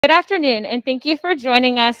Good afternoon, and thank you for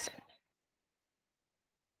joining us.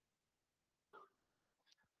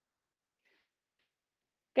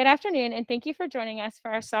 Good afternoon, and thank you for joining us for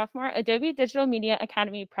our sophomore Adobe Digital Media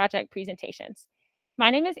Academy project presentations. My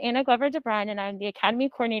name is Anna Glover DeBrine, and I'm the Academy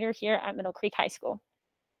Coordinator here at Middle Creek High School.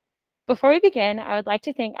 Before we begin, I would like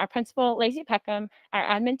to thank our principal, Lacey Peckham, our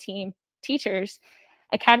admin team, teachers,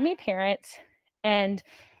 Academy parents, and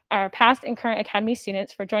our past and current Academy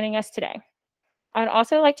students for joining us today. I would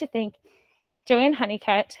also like to thank Joanne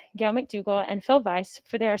Honeycutt, Gail McDougall, and Phil Weiss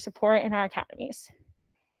for their support in our academies.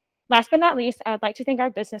 Last but not least, I would like to thank our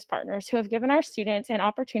business partners who have given our students an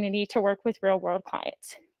opportunity to work with real-world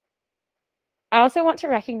clients. I also want to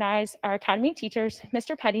recognize our Academy teachers,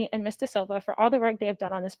 Mr. Petty and Ms. De Silva, for all the work they have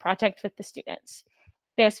done on this project with the students.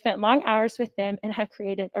 They have spent long hours with them and have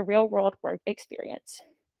created a real-world work experience.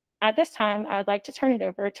 At this time, I would like to turn it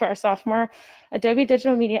over to our sophomore Adobe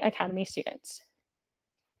Digital Media Academy students.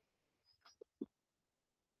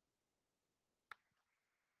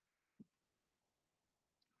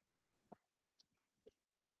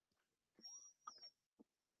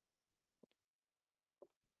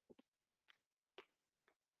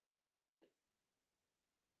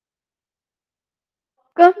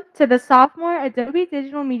 Welcome to the Sophomore Adobe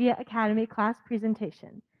Digital Media Academy class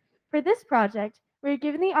presentation. For this project, we are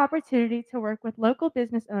given the opportunity to work with local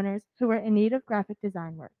business owners who are in need of graphic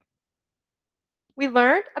design work. We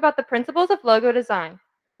learned about the principles of logo design.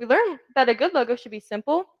 We learned that a good logo should be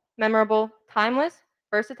simple, memorable, timeless,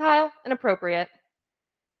 versatile, and appropriate.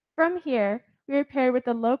 From here, we were paired with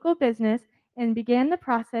a local business and began the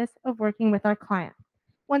process of working with our client.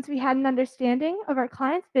 Once we had an understanding of our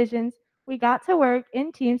client's visions, we got to work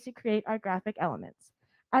in teams to create our graphic elements.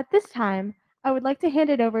 At this time, I would like to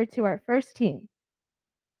hand it over to our first team.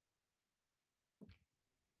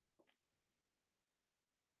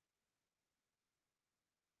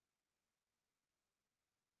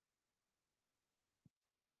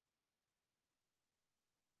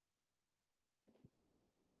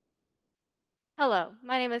 Hello,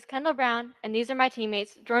 my name is Kendall Brown, and these are my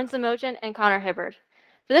teammates, Jordan Zamojan and Connor Hibbard.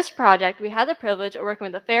 For this project, we had the privilege of working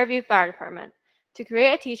with the Fairview Fire Department to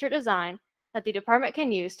create a t-shirt design that the department can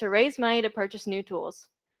use to raise money to purchase new tools.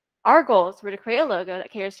 Our goals were to create a logo that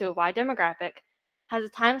caters to a wide demographic, has a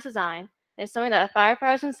timeless design, and is something that the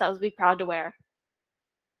firefighters themselves would be proud to wear.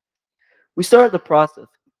 We started the process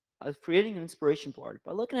of creating an inspiration board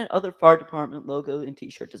by looking at other fire department logo and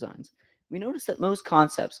t-shirt designs. We noticed that most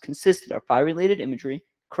concepts consisted of fire-related imagery,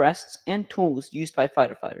 crests, and tools used by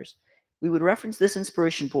firefighters. We would reference this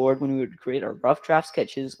inspiration board when we would create our rough draft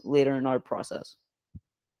sketches later in our process.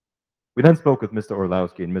 We then spoke with Mr.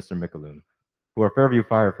 Orlowski and Mr. Micaloon, who are Fairview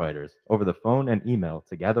firefighters, over the phone and email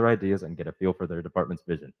to gather ideas and get a feel for their department's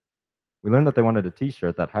vision. We learned that they wanted a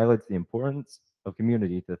t-shirt that highlights the importance of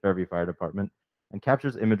community to the Fairview Fire Department and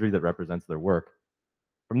captures imagery that represents their work.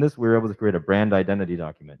 From this, we were able to create a brand identity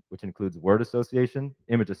document, which includes word association,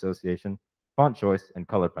 image association, font choice, and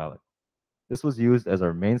color palette. This was used as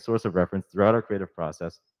our main source of reference throughout our creative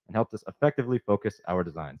process and helped us effectively focus our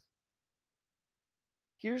designs.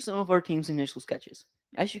 Here are some of our team's initial sketches.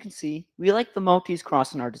 As you can see, we like the Maltese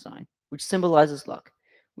cross in our design, which symbolizes luck.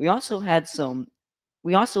 We also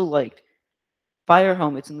liked fire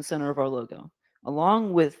helmets in the center of our logo,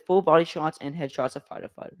 along with full body shots and headshots of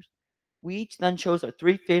firefighters. We each then chose our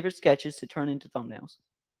 3 favorite sketches to turn into thumbnails.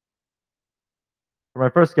 For my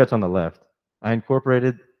first sketch on the left, I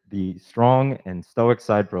incorporated the strong and stoic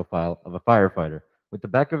side profile of a firefighter, with the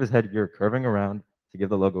back of his headgear curving around to give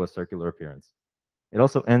the logo a circular appearance. It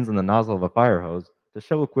also ends in the nozzle of a fire hose to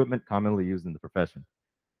show equipment commonly used in the profession.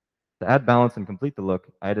 To add balance and complete the look,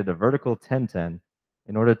 I added a vertical 1010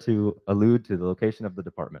 in order to allude to the location of the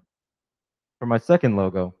department. For my second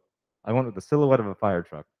logo, I went with the silhouette of a fire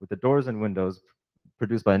truck, with the doors and windows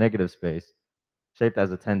produced by negative space, shaped as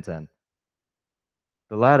a 1010.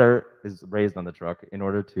 The ladder is raised on the truck in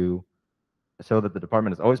order to show that the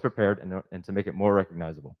department is always prepared and to make it more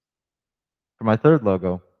recognizable. For my third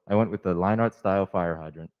logo, I went with the line art style fire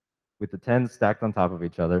hydrant, with the 10s stacked on top of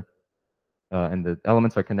each other, and the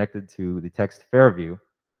elements are connected to the text Fairview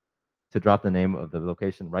to drop the name of the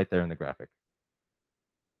location right there in the graphic.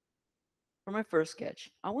 For my first sketch,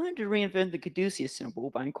 I wanted to reinvent the caduceus symbol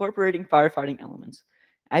by incorporating firefighting elements.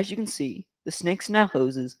 As you can see, the snakes are now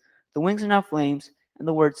hoses, the wings are now flames, and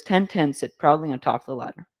the words 1010 sit proudly on top of the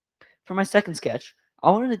ladder. For my second sketch, I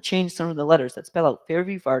wanted to change some of the letters that spell out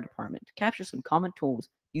Fairview Fire Department to capture some common tools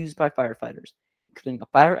used by firefighters, including a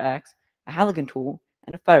fire axe, a Halligan tool,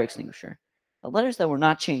 and a fire extinguisher. The letters that were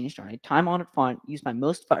not changed are a time-honored font used by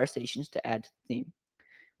most fire stations to add to the theme.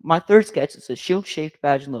 My third sketch is a shield-shaped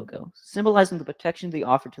badge logo, symbolizing the protection they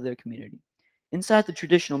offer to their community. Inside the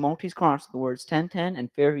traditional Maltese cross are the words 1010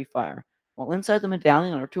 and Fairview Fire, while inside the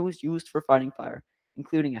medallion are tools used for fighting fire,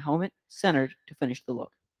 including a helmet centered to finish the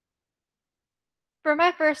look. For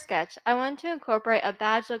my first sketch, I wanted to incorporate a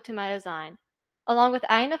badge look to my design, along with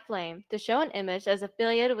adding a flame to show an image that is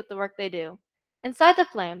affiliated with the work they do. Inside the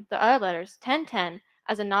flame, there are letters 1010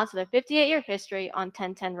 as a nod to their 58-year history on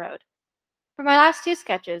 1010 Road. For my last two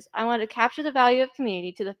sketches, I wanted to capture the value of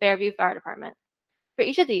community to the Fairview Fire Department. For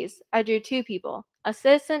each of these, I drew two people, a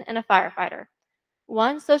citizen and a firefighter.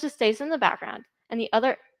 One social stays in the background, and the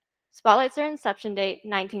other spotlights their inception date,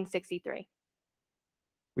 1963.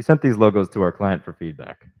 We sent these logos to our client for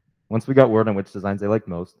feedback. Once we got word on which designs they liked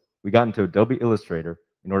most, we got into Adobe Illustrator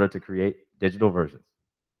in order to create digital versions.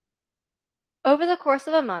 Over the course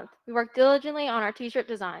of a month, we worked diligently on our t-shirt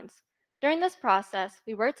designs. During this process,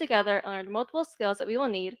 we worked together and learned multiple skills that we will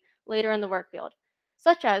need later in the work field,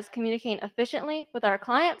 such as communicating efficiently with our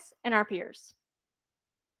clients and our peers.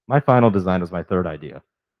 My final design was my third idea.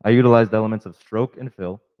 I utilized elements of stroke and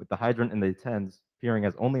fill, with the hydrant in the 10s appearing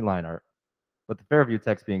as only line art, but the Fairview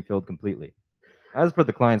text being filled completely. As per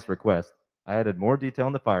the client's request, I added more detail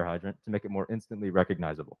in the fire hydrant to make it more instantly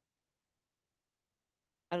recognizable.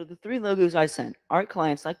 Out of the three logos I sent, our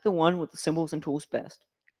clients liked the one with the symbols and tools best.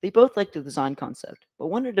 They both liked the design concept, but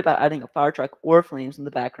wondered about adding a fire truck or flames in the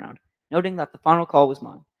background, noting that the final call was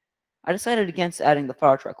mine. I decided against adding the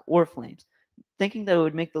fire truck or flames, thinking that it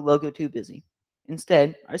would make the logo too busy.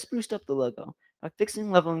 Instead, I spruced up the logo by fixing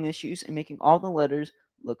leveling issues and making all the letters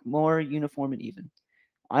look more uniform and even.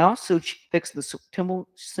 I also fixed the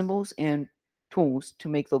symbols and tools to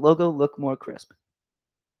make the logo look more crisp.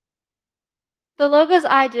 The logos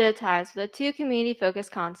I digitized were the two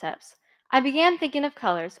community-focused concepts. I began thinking of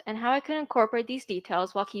colors and how I could incorporate these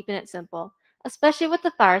details while keeping it simple, especially with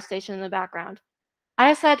the fire station in the background. I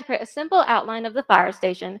decided to create a simple outline of the fire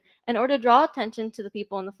station in order to draw attention to the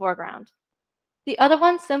people in the foreground. The other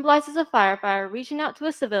one symbolizes a firefighter reaching out to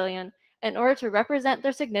a civilian in order to represent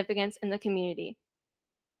their significance in the community.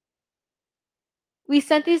 We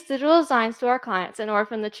sent these digital designs to our clients in order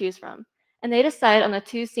for them to choose from, and they decided on the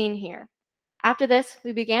two seen here. After this,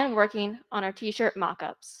 we began working on our t-shirt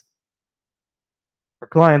mock-ups. Our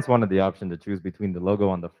clients wanted the option to choose between the logo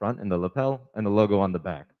on the front and the lapel and the logo on the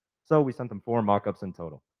back, so we sent them 4 mock-ups in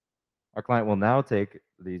total. Our client will now take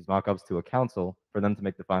these mock-ups to a council for them to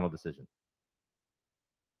make the final decision.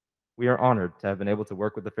 We are honored to have been able to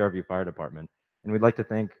work with the Fairview Fire Department, and we'd like to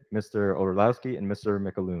thank Mr. Orlowski and Mr.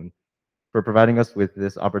 McAloon for providing us with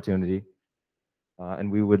this opportunity,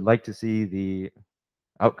 and we would like to see the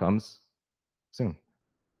outcomes soon.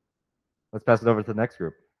 Let's pass it over to the next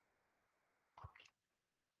group.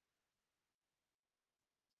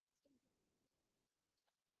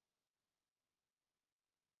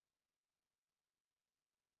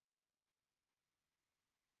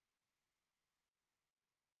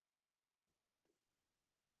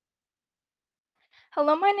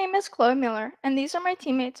 Hello, my name is Chloe Miller, and these are my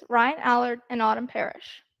teammates Ryan Allard and Autumn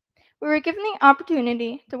Parrish. We were given the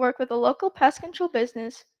opportunity to work with a local pest control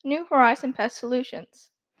business, New Horizon Pest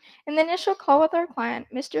Solutions. In the initial call with our client,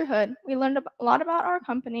 Mr. Hood, we learned a lot about our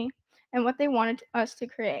company and what they wanted us to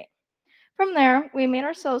create. From there, we made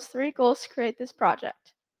ourselves 3 goals to create this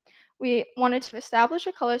project. We wanted to establish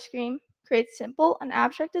a color scheme, create simple and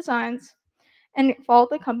abstract designs, and follow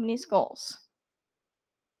the company's goals.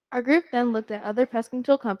 Our group then looked at other pest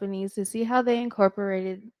control companies to see how they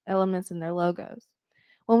incorporated elements in their logos.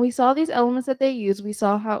 When we saw these elements that they used, we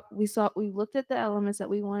looked at the elements that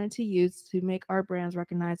we wanted to use to make our brands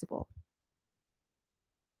recognizable.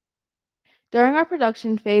 During our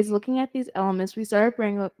production phase, looking at these elements, we started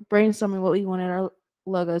brainstorming what we wanted our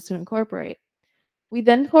logos to incorporate. We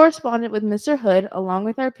then corresponded with Mr. Hood along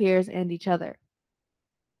with our peers and each other.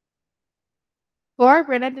 For our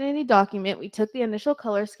brand identity document, we took the initial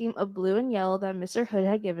color scheme of blue and yellow that Mr. Hood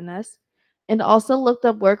had given us, and also looked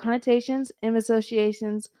up word connotations and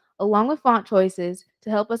associations along with font choices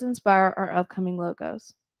to help us inspire our upcoming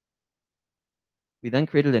logos. We then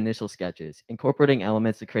created initial sketches, incorporating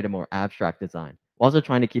elements to create a more abstract design, while also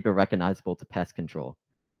trying to keep it recognizable to pest control.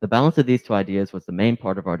 The balance of these two ideas was the main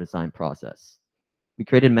part of our design process. We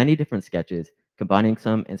created many different sketches, combining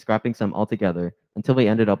some and scrapping some all together until we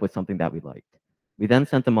ended up with something that we liked. We then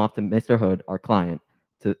sent them off to Mr. Hood, our client,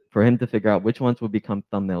 for him to figure out which ones would become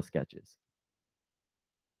thumbnail sketches.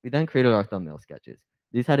 We then created our thumbnail sketches.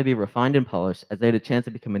 These had to be refined and polished as they had a chance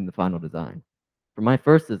of becoming the final design. For my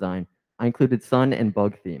first design, I included sun and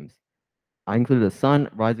bug themes. I included a sun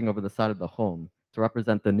rising over the side of the home to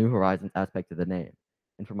represent the New Horizons aspect of the name.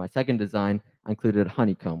 And for my second design, I included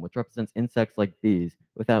honeycomb, which represents insects like bees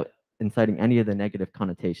without inciting any of the negative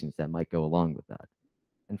connotations that might go along with that.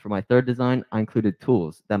 And for my third design, I included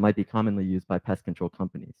tools that might be commonly used by pest control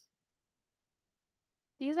companies.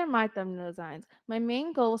 These are my thumbnail designs. My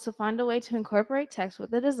main goal was to find a way to incorporate text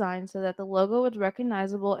with the design so that the logo was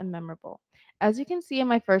recognizable and memorable. As you can see in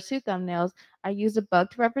my first two thumbnails, I used a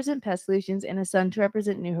bug to represent Pest Solutions and a sun to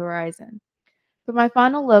represent New Horizon. For my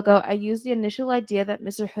final logo, I used the initial idea that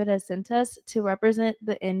Mr. Hood has sent us to represent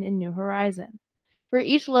the inn in New Horizon. For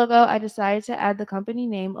each logo, I decided to add the company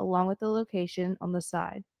name along with the location on the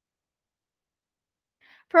side.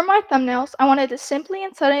 For my thumbnails, I wanted to simply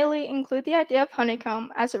and subtly include the idea of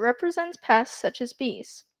honeycomb as it represents pests such as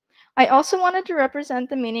bees. I also wanted to represent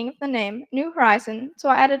the meaning of the name New Horizon, so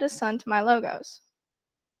I added a sun to my logos.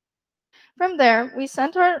 From there, we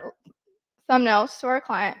sent our thumbnails to our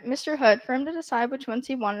client, Mr. Hood, for him to decide which ones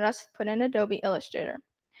he wanted us to put in Adobe Illustrator.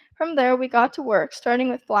 From there, we got to work, starting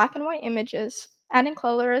with black and white images, adding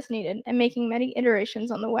color as needed, and making many iterations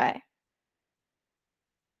on the way.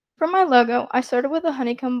 For my logo, I started with a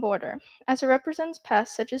honeycomb border, as it represents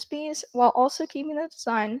pests such as bees, while also keeping the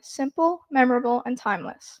design simple, memorable, and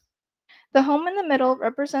timeless. The home in the middle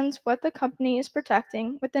represents what the company is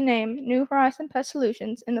protecting, with the name New Horizon Pest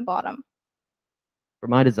Solutions in the bottom. For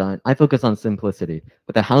my design, I focus on simplicity,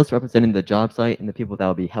 with the house representing the job site and the people that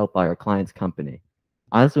will be helped by our client's company.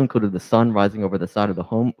 I also included the sun rising over the side of the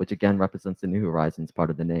home, which again represents the New Horizons part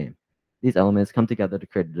of the name. These elements come together to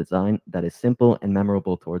create a design that is simple and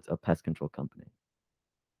memorable towards a pest control company.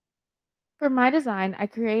 For my design, I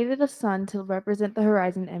created a sun to represent the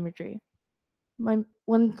horizon imagery.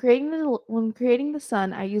 When creating the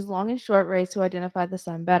sun, I used long and short rays to identify the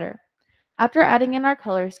sun better. After adding in our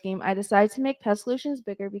color scheme, I decided to make Pest Solutions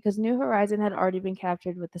bigger because New Horizon had already been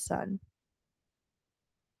captured with the sun.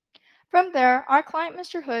 From there, our client,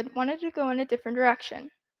 Mr. Hood, wanted to go in a different direction.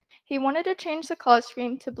 He wanted to change the color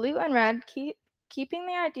scheme to blue and red, keeping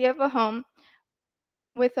the idea of a home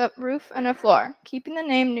with a roof and a floor, keeping the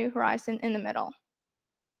name New Horizon in the middle.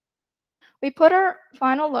 We put our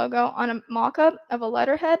final logo on a mock-up of a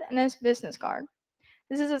letterhead and his business card.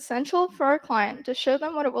 This is essential for our client to show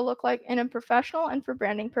them what it will look like in a professional and for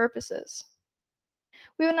branding purposes.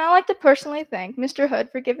 We would now like to personally thank Mr. Hood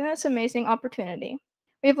for giving this amazing opportunity.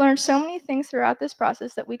 We have learned so many things throughout this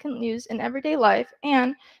process that we can use in everyday life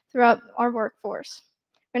and throughout our workforce.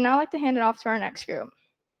 We'd now like to hand it off to our next group.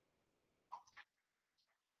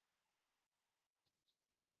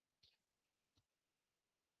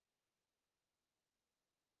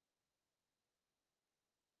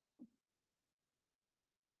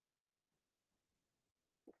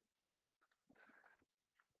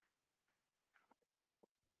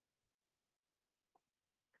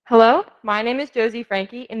 Hello, my name is Josie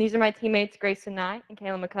Frankie, and these are my teammates Grace Nye and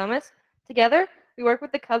Kayla McComas. Together, we work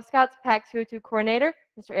with the Cub Scouts Pack 202 coordinator,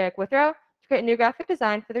 Mr. Eric Withrow, to create a new graphic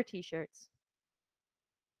design for their t-shirts.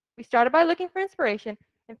 We started by looking for inspiration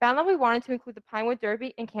and found that we wanted to include the Pinewood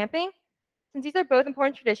Derby and camping, since these are both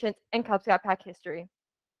important traditions in Cub Scout Pack history.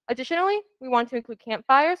 Additionally, we wanted to include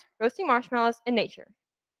campfires, roasting marshmallows, and nature.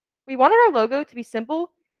 We wanted our logo to be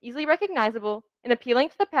simple, easily recognizable, and appealing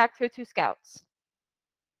to the Pack 202 Scouts.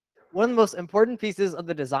 One of the most important pieces of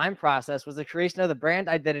the design process was the creation of the brand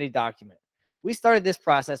identity document. We started this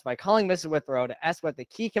process by calling Mr. Withrow to ask what the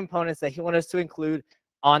key components that he wanted us to include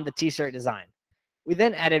on the t-shirt design. We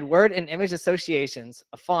then added word and image associations,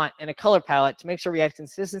 a font, and a color palette to make sure we had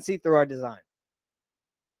consistency through our design.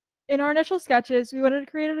 In our initial sketches, we wanted to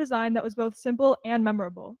create a design that was both simple and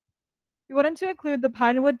memorable. We wanted to include the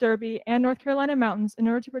Pinewood Derby and North Carolina mountains in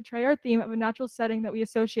order to portray our theme of a natural setting that we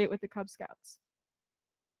associate with the Cub Scouts.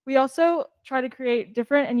 We also try to create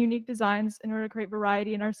different and unique designs in order to create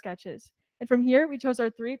variety in our sketches. And from here, we chose our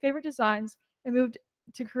 3 favorite designs and moved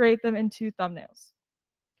to create them into thumbnails.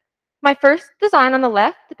 My first design on the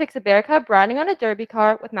left depicts a bear cub riding on a derby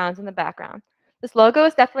car with mountains in the background. This logo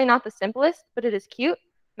is definitely not the simplest, but it is cute,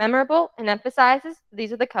 memorable, and emphasizes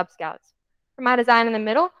these are the Cub Scouts. For my design in the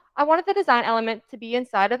middle, I wanted the design element to be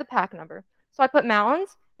inside of the pack number. So I put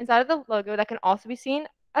mountains inside of the logo that can also be seen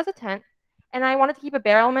as a tent, and I wanted to keep a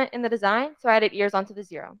bear element in the design, so I added ears onto the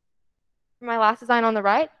 0. For my last design on the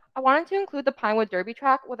right, I wanted to include the Pinewood Derby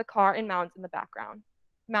track with a car and mountains in the background.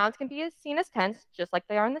 Mountains can be seen as tents, just like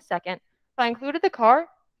they are in the second, but I included the car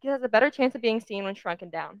because it has a better chance of being seen when shrunken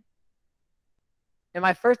down. In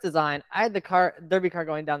my first design, I had the derby car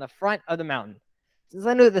going down the front of the mountain. Since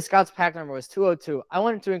I knew that the Scouts pack number was 202, I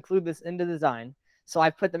wanted to include this in the design, so I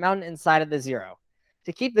put the mountain inside of the 0.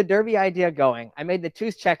 To keep the derby idea going, I made the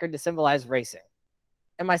tooth checkered to symbolize racing.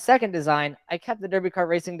 In my second design, I kept the derby car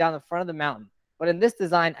racing down the front of the mountain, but in this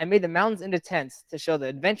design, I made the mountains into tents to show the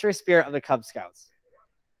adventurous spirit of the Cub Scouts.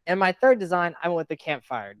 In my third design, I went with the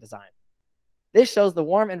campfire design. This shows the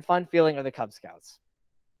warm and fun feeling of the Cub Scouts.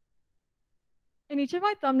 In each of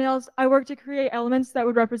my thumbnails, I worked to create elements that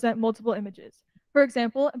would represent multiple images. For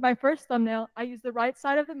example, in my first thumbnail, I used the right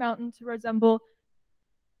side of the mountain to resemble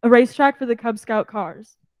a racetrack for the Cub Scout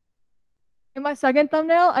cars. In my second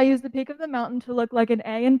thumbnail, I used the peak of the mountain to look like an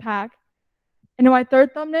A in pack. And in my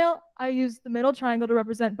third thumbnail, I used the middle triangle to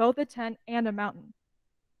represent both a tent and a mountain.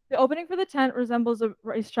 The opening for the tent resembles a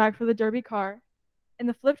racetrack for the Derby car, and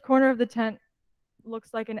the flipped corner of the tent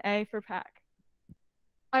looks like an A for pack.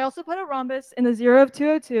 I also put a rhombus in the 0 of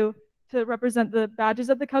 202 to represent the badges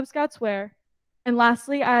that the Cub Scouts wear. And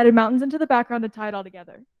lastly, I added mountains into the background to tie it all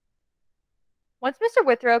together. Once Mr.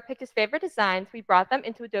 Withrow picked his favorite designs, we brought them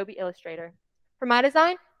into Adobe Illustrator. For my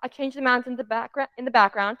design, I changed the mountains in the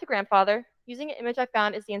background to grandfather, using an image I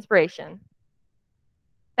found as the inspiration.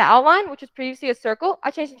 The outline, which was previously a circle, I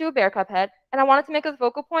changed into a bear cub head, and I wanted to make a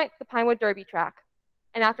focal point the Pinewood Derby track.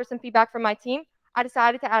 And after some feedback from my team, I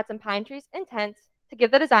decided to add some pine trees and tents to give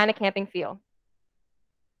the design a camping feel.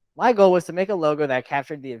 My goal was to make a logo that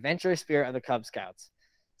captured the adventurous spirit of the Cub Scouts.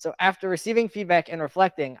 So after receiving feedback and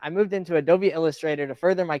reflecting, I moved into Adobe Illustrator to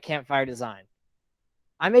further my campfire design.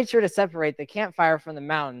 I made sure to separate the campfire from the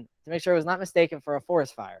mountain to make sure it was not mistaken for a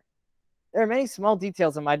forest fire. There are many small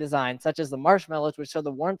details in my design, such as the marshmallows, which show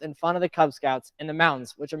the warmth and fun of the Cub Scouts, and the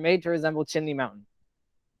mountains, which are made to resemble Chimney Mountain.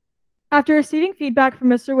 After receiving feedback from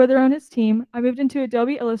Mr. Withrow and his team, I moved into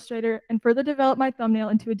Adobe Illustrator and further developed my thumbnail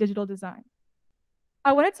into a digital design.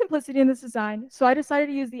 I wanted simplicity in this design, so I decided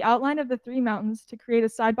to use the outline of the 3 mountains to create a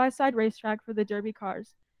side-by-side racetrack for the Derby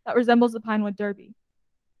cars that resembles the Pinewood Derby.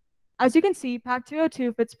 As you can see, Pack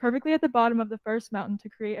 202 fits perfectly at the bottom of the first mountain to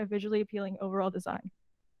create a visually appealing overall design.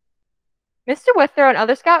 Mr. Withrow and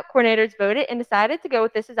other Scout coordinators voted and decided to go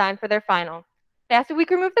with this design for their final. They asked if we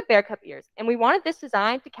could remove the bear cub ears, and we wanted this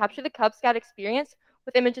design to capture the Cub Scout experience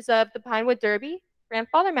with images of the Pinewood Derby,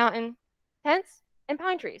 Grandfather Mountain, tents, and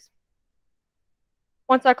pine trees.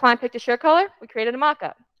 Once our client picked a shirt color, we created a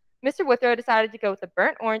mock-up. Mr. Withrow decided to go with a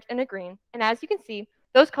burnt orange and a green, and as you can see,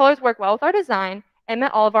 those colors work well with our design and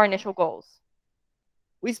met all of our initial goals.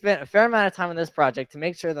 We spent a fair amount of time on this project to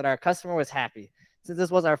make sure that our customer was happy, since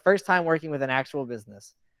this was our first time working with an actual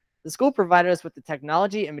business. The school provided us with the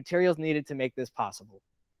technology and materials needed to make this possible.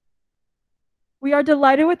 We are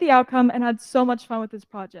delighted with the outcome and had so much fun with this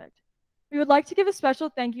project. We would like to give a special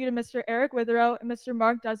thank you to Mr. Eric Withrow and Mr.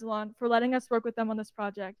 Mark Desalon for letting us work with them on this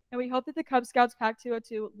project, and we hope that the Cub Scouts Pack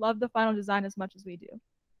 202 love the final design as much as we do.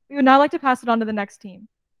 We would now like to pass it on to the next team.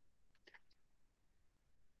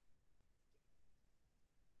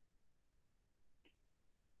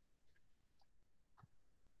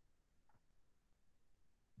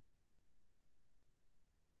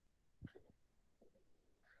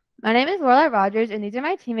 My name is Lorelai Rogers, and these are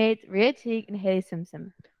my teammates, Rhea Teague and Haley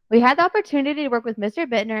Simpson. We had the opportunity to work with Mr.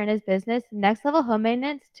 Bittner and his business, Next Level Home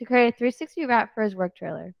Maintenance, to create a 360 wrap for his work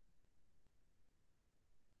trailer.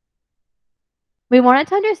 We wanted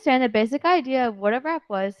to understand the basic idea of what a wrap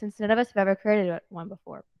was, since none of us have ever created one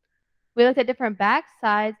before. We looked at different backs,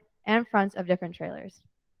 sides, and fronts of different trailers.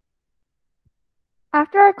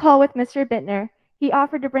 After our call with Mr. Bittner, he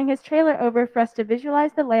offered to bring his trailer over for us to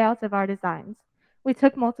visualize the layouts of our designs. We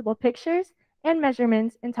took multiple pictures and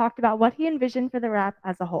measurements and talked about what he envisioned for the wrap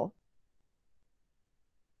as a whole.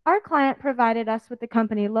 Our client provided us with the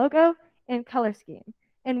company logo and color scheme,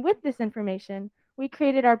 and with this information, we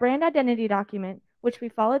created our brand identity document, which we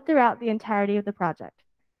followed throughout the entirety of the project.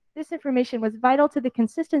 This information was vital to the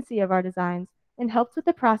consistency of our designs and helped with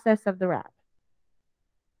the process of the wrap.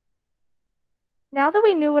 Now that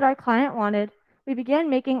we knew what our client wanted, we began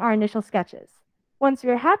making our initial sketches. Once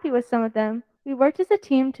we were happy with some of them, we worked as a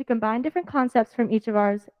team to combine different concepts from each of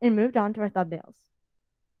ours and moved on to our thumbnails.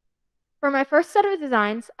 For my first set of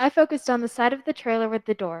designs, I focused on the side of the trailer with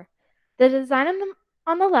the door. The design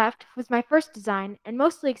on the left was my first design and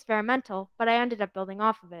mostly experimental, but I ended up building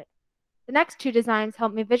off of it. The next 2 designs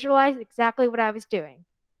helped me visualize exactly what I was doing.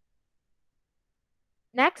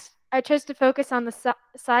 Next, I chose to focus on the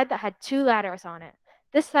side that had 2 ladders on it.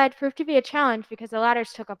 This side proved to be a challenge because the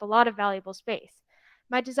ladders took up a lot of valuable space.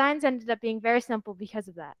 My designs ended up being very simple because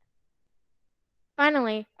of that.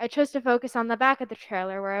 Finally, I chose to focus on the back of the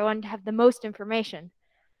trailer where I wanted to have the most information.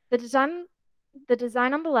 The design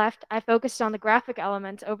on the left, I focused on the graphic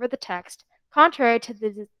elements over the text, contrary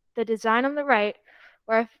to the design on the right,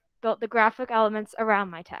 where I built the graphic elements around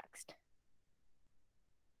my text.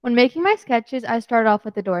 When making my sketches, I started off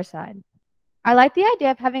with the door side. I like the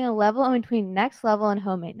idea of having a level in between Next Level and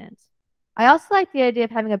Home Maintenance. I also liked the idea of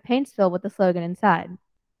having a paint spill with the slogan inside.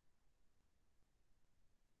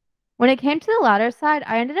 When it came to the latter side,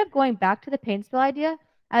 I ended up going back to the paint spill idea,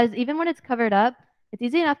 as even when it's covered up, it's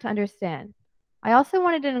easy enough to understand. I also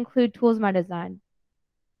wanted to include tools in my design.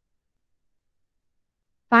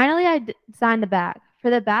 Finally, I designed the back. For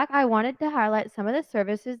the back, I wanted to highlight some of the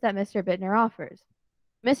services that Mr. Bittner offers.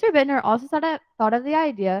 Mr. Bittner also thought of the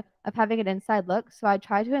idea of having an inside look, so I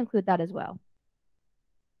tried to include that as well.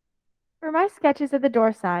 For my sketches of the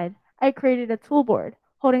door side, I created a tool board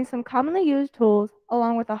holding some commonly used tools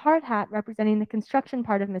along with a hard hat representing the construction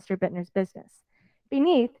part of Mr. Bittner's business.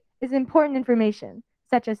 Beneath is important information,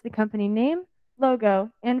 such as the company name,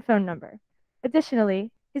 logo, and phone number.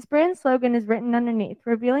 Additionally, his brand slogan is written underneath,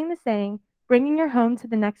 revealing the saying, "Bringing your home to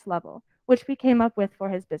the next level," which we came up with for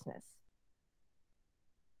his business.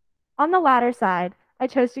 On the latter side, I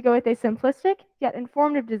chose to go with a simplistic yet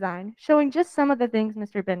informative design, showing just some of the things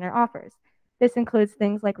Mr. Bittner offers. This includes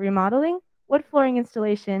things like remodeling, wood flooring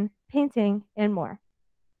installation, painting, and more.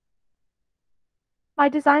 My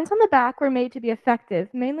designs on the back were made to be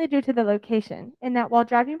effective, mainly due to the location, in that while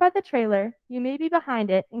driving by the trailer, you may be behind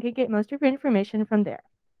it and can get most of your information from there.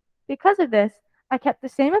 Because of this, I kept the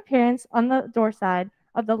same appearance on the door side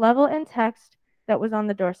of the level and text that was on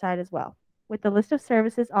the door side as well, with the list of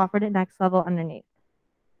services offered at Next Level underneath.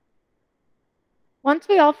 Once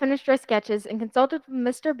we all finished our sketches and consulted with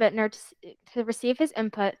Mr. Bittner to receive his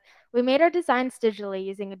input, we made our designs digitally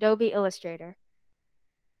using Adobe Illustrator.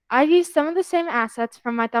 I used some of the same assets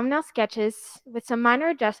from my thumbnail sketches with some minor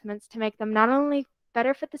adjustments to make them not only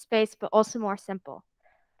better fit the space, but also more simple.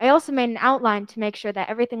 I also made an outline to make sure that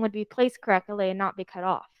everything would be placed correctly and not be cut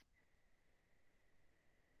off.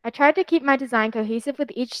 I tried to keep my design cohesive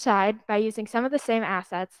with each side by using some of the same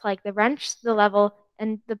assets, like the wrench, the level,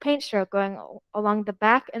 and the paint stroke going along the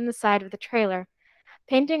back and the side of the trailer,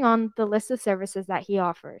 painting on the list of services that he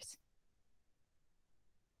offers.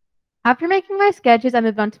 After making my sketches, I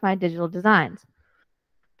moved on to my digital designs.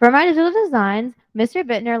 For my digital designs, Mr.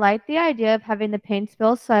 Bittner liked the idea of having the paint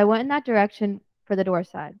spill, so I went in that direction for the door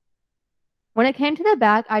side. When it came to the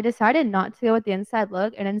back, I decided not to go with the inside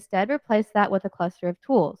look and instead replaced that with a cluster of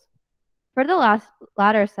tools. For the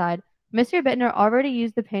latter side, Mr. Bittner already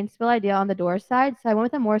used the paint spill idea on the door side, so I went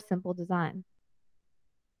with a more simple design.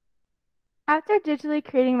 After digitally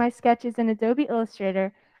creating my sketches in Adobe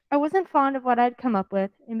Illustrator, I wasn't fond of what I'd come up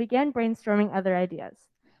with and began brainstorming other ideas.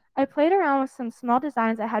 I played around with some small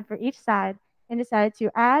designs I had for each side and decided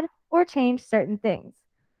to add or change certain things.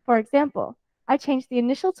 For example, I changed the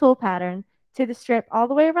initial tool pattern to the strip all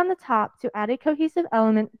the way around the top to add a cohesive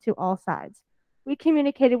element to all sides. We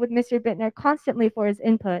communicated with Mr. Bittner constantly for his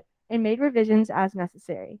input and made revisions as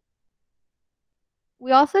necessary.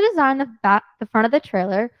 We also designed the front of the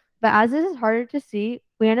trailer, but as this is harder to see,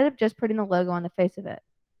 we ended up just putting the logo on the face of it.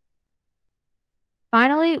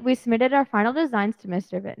 Finally, we submitted our final designs to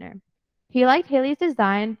Mr. Bittner. He liked Haley's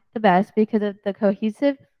design the best because of the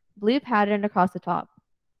cohesive blue pattern across the top.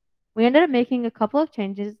 We ended up making a couple of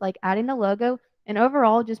changes, like adding the logo and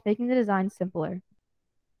overall just making the design simpler.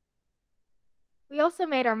 We also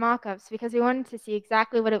made our mock-ups because we wanted to see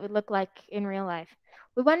exactly what it would look like in real life.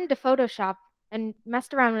 We went into Photoshop and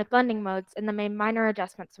messed around with blending modes and then made minor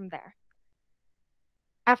adjustments from there.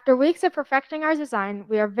 After weeks of perfecting our design,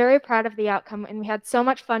 we are very proud of the outcome and we had so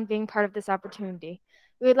much fun being part of this opportunity.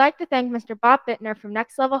 We would like to thank Mr. Bob Bittner from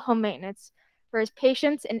Next Level Home Maintenance for his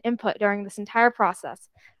patience and input during this entire process.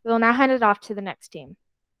 We will now hand it off to the next team.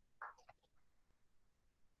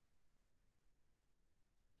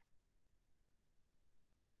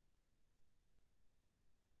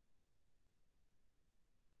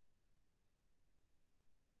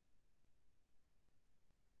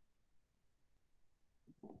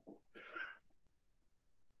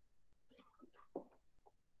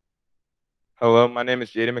 Hello, my name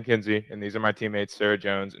is Jaden McKenzie, and these are my teammates Sarah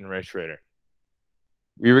Jones and Ray Schrader.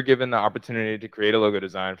 We were given the opportunity to create a logo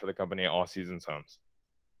design for the company All Seasons Homes.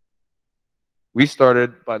 We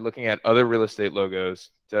started by looking at other real estate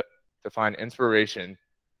logos to find inspiration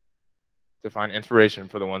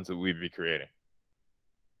for the ones that we'd be creating.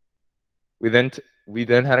 We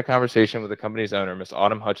then had a conversation with the company's owner, Ms.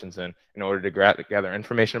 Autumn Hutchinson, in order to gather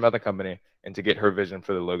information about the company and to get her vision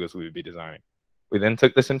for the logos we would be designing. We then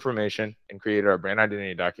took this information and created our brand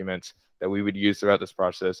identity documents that we would use throughout this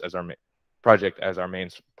process as our project as our main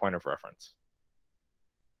point of reference.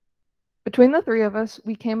 Between the three of us,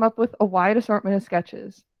 we came up with a wide assortment of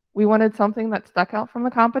sketches. We wanted something that stuck out from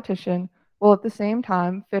the competition while at the same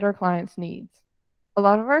time fit our clients' needs. A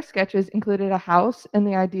lot of our sketches included a house and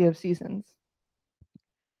the idea of seasons.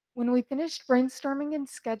 When we finished brainstorming and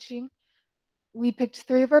sketching, We picked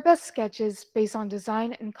 3 of our best sketches based on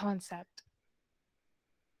design and concept.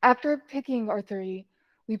 After picking our 3,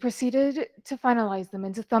 we proceeded to finalize them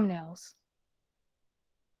into thumbnails.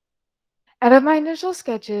 Out of my initial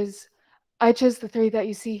sketches, I chose the 3 that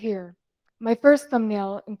you see here. My first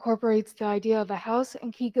thumbnail incorporates the idea of a house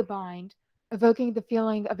and key combined, evoking the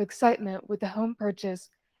feeling of excitement with the home purchase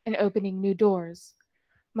and opening new doors.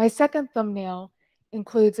 My second thumbnail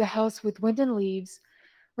includes a house with wind and leaves,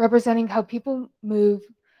 representing how people move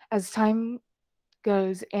as time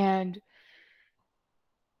goes and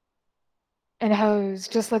how it's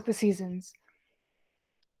just like the seasons.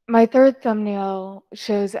 My third thumbnail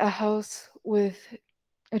shows a house with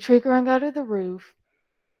a tree growing out of the roof,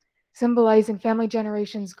 symbolizing family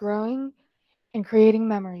generations growing and creating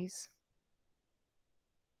memories.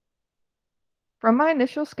 From my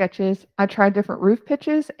initial sketches, I tried different roof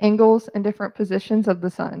pitches, angles, and different positions of the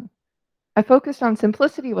sun. I focused on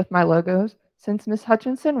simplicity with my logos since Ms.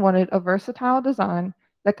 Hutchinson wanted a versatile design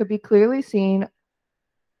that could be clearly seen,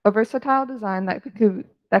 a versatile design that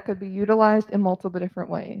could be utilized in multiple different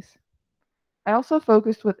ways. I also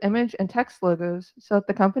focused with image and text logos so that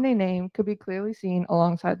the company name could be clearly seen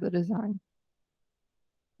alongside the design.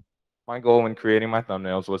 My goal when creating my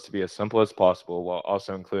thumbnails was to be as simple as possible while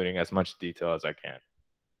also including as much detail as I can.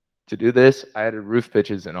 To do this, I added roof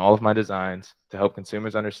pitches in all of my designs to help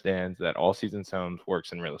consumers understand that All Seasons Homes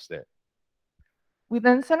works in real estate. We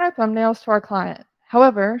then sent our thumbnails to our client.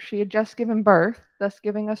 However, she had just given birth, thus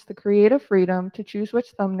giving us the creative freedom to choose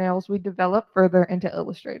which thumbnails we develop further into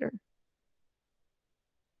Illustrator.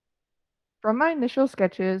 From my initial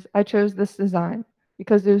sketches, I chose this design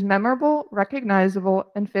because it was memorable, recognizable,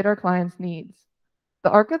 and fit our client's needs. The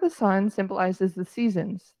arc of the sun symbolizes the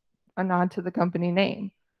seasons, a nod to the company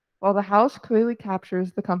name, while the house clearly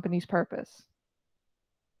captures the company's purpose.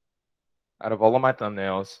 Out of all of my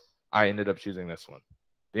thumbnails, I ended up choosing this one.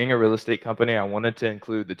 Being a real estate company, I wanted to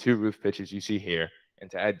include the 2 roof pitches you see here, and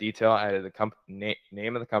to add detail, I added the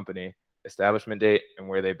name of the company, establishment date, and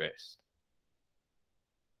where they based.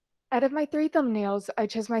 Out of my 3 thumbnails, I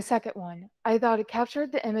chose my second one. I thought it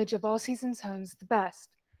captured the image of All Seasons Homes the best.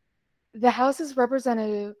 The house is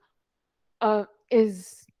representative of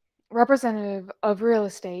real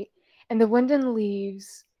estate, and the wind and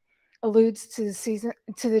leaves alludes to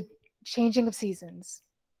the changing of seasons.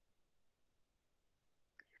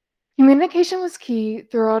 Communication was key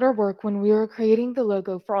throughout our work when we were creating the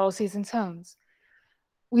logo for All Seasons Homes.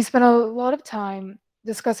 We spent a lot of time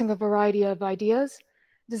discussing a variety of ideas,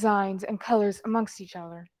 designs, and colors amongst each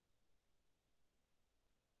other.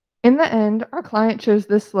 In the end, our client chose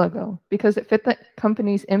this logo because it fit the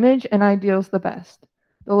company's image and ideals the best.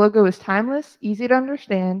 The logo is timeless, easy to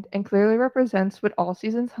understand, and clearly represents what All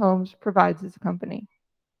Seasons Homes provides as a company.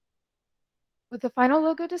 With the final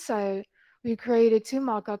logo decided, we created 2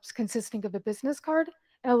 mock-ups consisting of a business card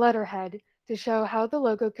and a letterhead to show how the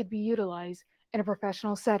logo could be utilized in a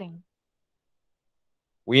professional setting.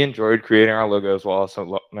 We enjoyed creating our logos while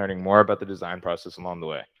also learning more about the design process along the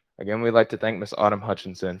way. Again, we'd like to thank Ms. Autumn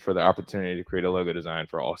Hutchinson for the opportunity to create a logo design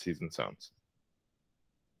for All Seasons Homes.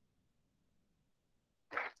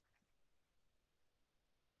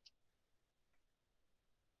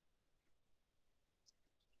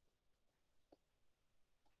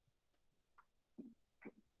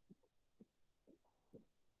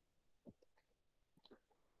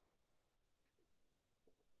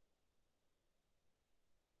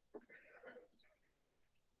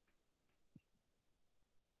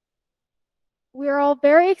 We are all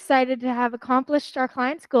very excited to have accomplished our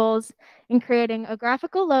clients' goals in creating a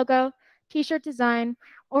graphical logo, t-shirt design,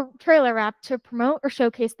 or trailer wrap to promote or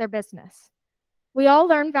showcase their business. We all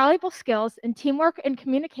learned valuable skills in teamwork and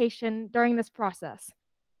communication during this process.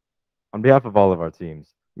 On behalf of all of our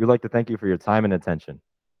teams, we'd like to thank you for your time and attention.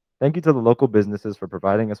 Thank you to the local businesses for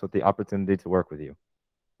providing us with the opportunity to work with you.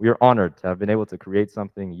 We are honored to have been able to create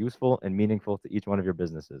something useful and meaningful to each one of your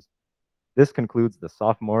businesses. This concludes the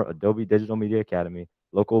Sophomore Adobe Digital Media Academy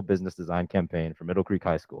Local Business Design Campaign for Middle Creek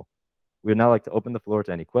High School. We would now like to open the floor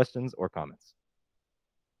to any questions or comments.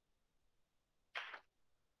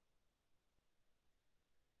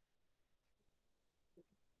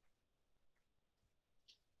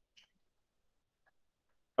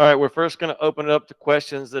 All right, we're first going to open it up to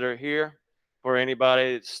questions that are here for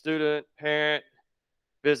anybody, student, parent,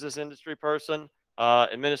 business industry person,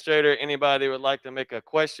 administrator, anybody that would like to make a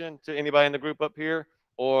question to anybody in the group up here,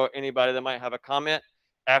 or anybody that might have a comment.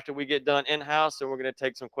 After we get done in-house, then we're going to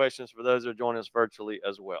take some questions for those that are joining us virtually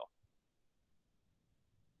as well.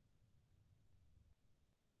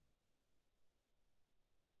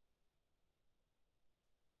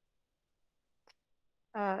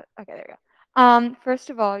 Okay, there we go. First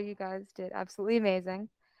of all, you guys did absolutely amazing.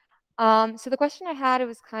 So the question I had, it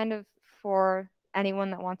was kind of for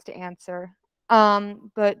anyone that wants to answer.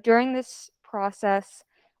 But during this process,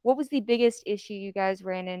 what was the biggest issue you guys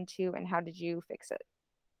ran into and how did you fix it?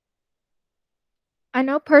 I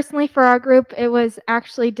know personally for our group, it was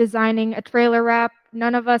actually designing a trailer wrap.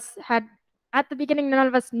 None of us had, at the beginning, none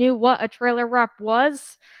of us knew what a trailer wrap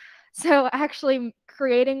was. So actually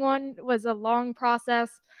creating one was a long process,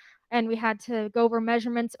 and we had to go over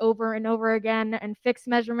measurements over and over again and fix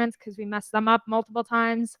measurements because we messed them up multiple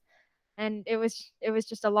times. And it was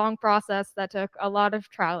just a long process that took a lot of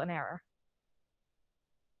trial and error.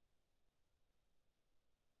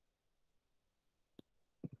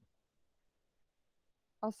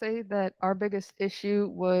 I'll say that our biggest issue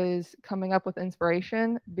was coming up with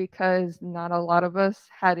inspiration because not a lot of us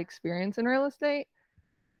had experience in real estate.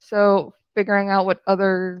 So figuring out what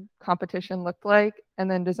other competition looked like and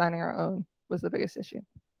then designing our own was the biggest issue.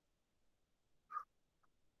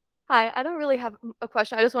 Hi, I don't really have a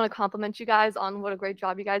question. I just want to compliment you guys on what a great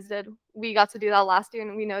job you guys did. We got to do that last year,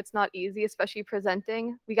 and we know it's not easy, especially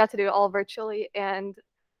presenting. We got to do it all virtually, and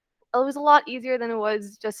it was a lot easier than it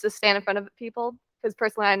was just to stand in front of people. Because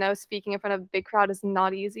personally, I know speaking in front of a big crowd is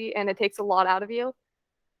not easy, and it takes a lot out of you.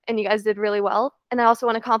 And you guys did really well. And I also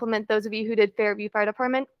want to compliment those of you who did Fairview Fire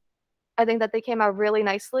Department. I think that they came out really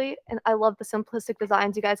nicely, and I love the simplistic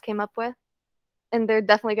designs you guys came up with. And they're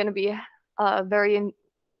definitely going to be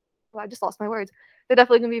well, I just lost my words. They're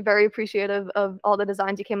definitely going to be very appreciative of all the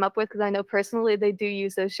designs you came up with because I know personally they do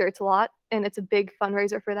use those shirts a lot and it's a big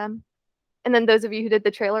fundraiser for them. And then those of you who did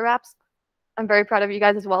the trailer wraps, I'm very proud of you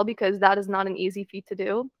guys as well because that is not an easy feat to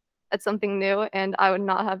do. That's something new and I would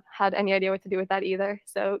not have had any idea what to do with that either.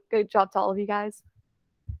 So good job to all of you guys.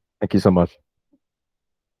 Thank you so much.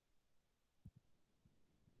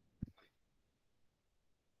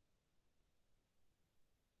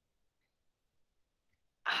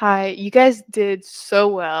 Hi, you guys did so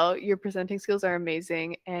well. Your presenting skills are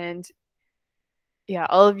amazing. And yeah,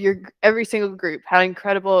 all of every single group had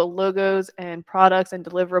incredible logos and products and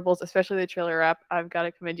deliverables, especially the trailer wrap. I've got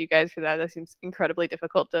to commend you guys for that. That seems incredibly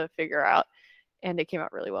difficult to figure out, and it came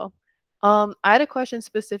out really well. I had a question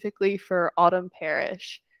specifically for Autumn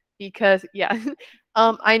Parish because, yeah,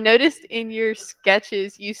 I noticed in your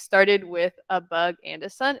sketches you started with a bug and a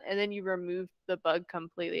sun, and then you removed the bug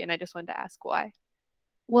completely, and I just wanted to ask why.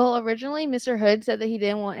 Well, originally, Mr. Hood said that he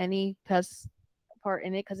didn't want any pest part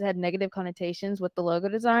in it because it had negative connotations with the logo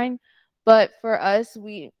design. But for us,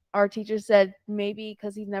 our teacher said maybe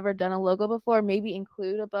because he's never done a logo before, maybe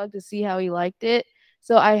include a bug to see how he liked it.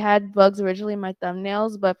 So I had bugs originally in my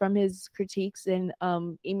thumbnails, but from his critiques and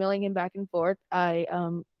emailing him back and forth, I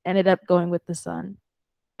ended up going with the sun.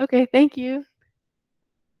 Okay, thank you.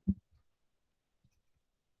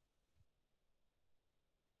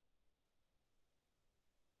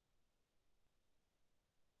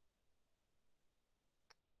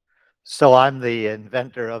 So I'm the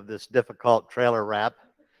inventor of this difficult trailer wrap,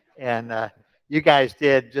 and you guys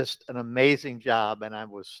did just an amazing job, and I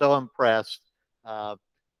was so impressed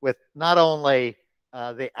with not only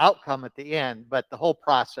the outcome at the end, but the whole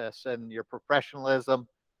process and your professionalism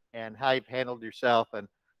and how you've handled yourself. And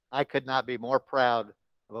I could not be more proud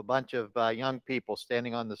of a bunch of young people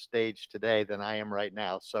standing on the stage today than I am right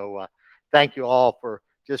now. So thank you all for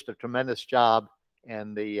just a tremendous job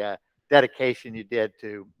and the dedication you did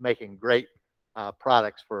to making great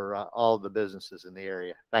products for all the businesses in the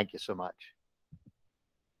area. Thank you so much.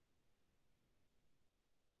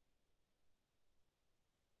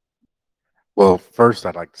 Well, first,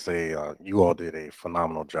 I'd like to say you all did a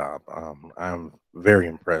phenomenal job. I'm very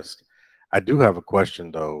impressed. I do have a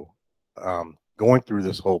question, though. Going through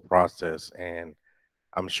this whole process, and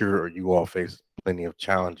I'm sure you all face plenty of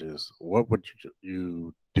challenges. What would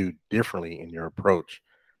you do differently in your approach,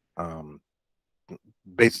 um,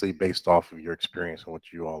 basically based off of your experience and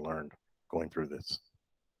what you all learned going through this?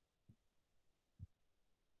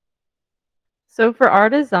 So for our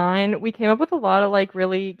design, we came up with a lot of like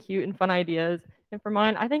really cute and fun ideas. And for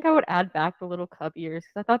mine, I think I would add back the little Cub ears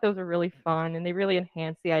because I thought those were really fun and they really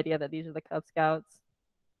enhance the idea that these are the Cub Scouts.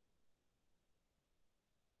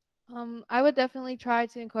 I would definitely try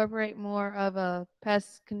to incorporate more of a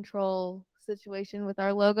pest control situation with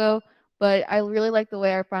our logo, but I really like the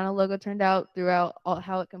way our final logo turned out throughout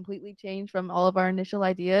how it completely changed from all of our initial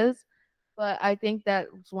ideas. But I think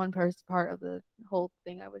that was one part of the whole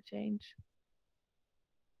thing I would change.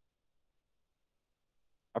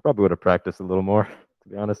 I probably would have practiced a little more, to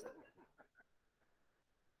be honest.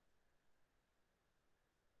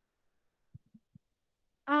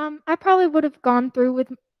 I probably would have gone through with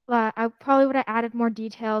I probably would have added more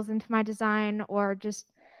details into my design or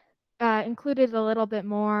just included a little bit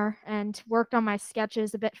more and worked on my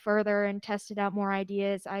sketches a bit further and tested out more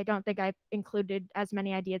ideas. I don't think I included as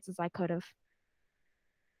many ideas as I could have.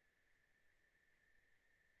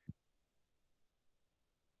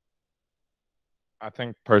 I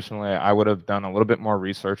think personally, I would have done a little bit more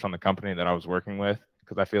research on the company that I was working with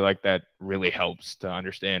because I feel like that really helps to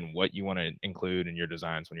understand what you want to include in your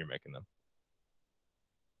designs when you're making them.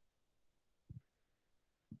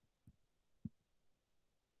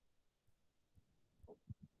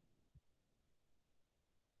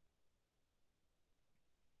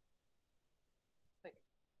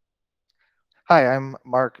 Hi, I'm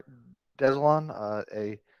Mark Deslon,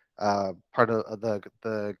 a part of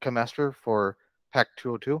the chemester for PAC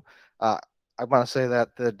 202. I want to say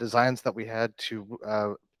that the designs that we had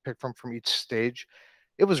to pick from each stage,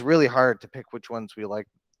 it was really hard to pick which ones we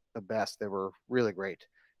liked the best. They were really great,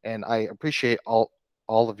 and I appreciate all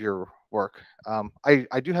of your work.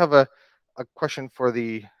 I do have a question for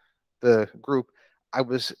the group. I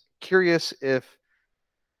was curious if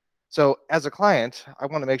so as a client, I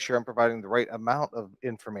want to make sure I'm providing the right amount of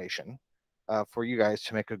information for you guys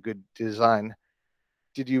to make a good design.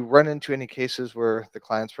 Did you run into any cases where the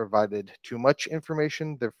clients provided too much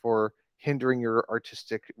information, therefore hindering your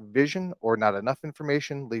artistic vision, or not enough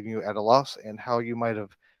information, leaving you at a loss, and how you might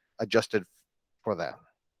have adjusted for that?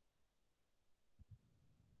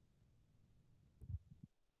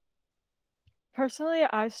 Personally,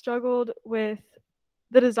 I struggled with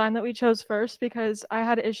the design that we chose first because I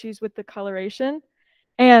had issues with the coloration,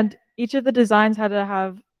 and each of the designs had to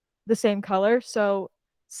have the same color. So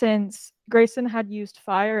since Grayson had used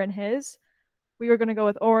fire in his, we were going to go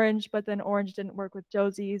with orange, but then orange didn't work with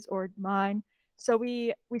Josie's or mine. So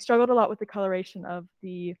we struggled a lot with the coloration of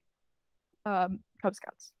the Cub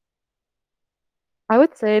Scouts. I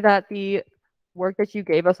would say that the work that you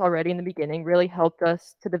gave us already in the beginning really helped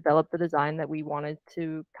us to develop the design that we wanted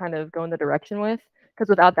to kind of go in the direction with. Because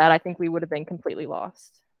without that, I think we would have been completely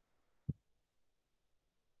lost.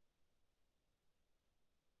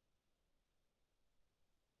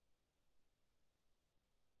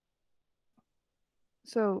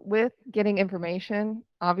 So with getting information,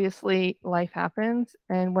 obviously life happens.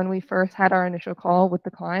 And when we first had our initial call with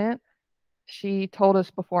the client, she told us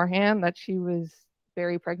beforehand that she was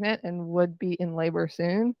very pregnant and would be in labor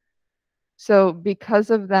soon. So because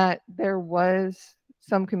of that, there was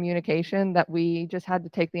some communication that we just had to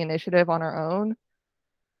take the initiative on our own.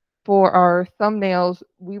 For our thumbnails,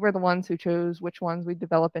 we were the ones who chose which ones we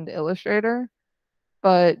develop into Illustrator.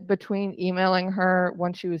 But between emailing her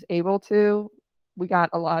when she was able to, we got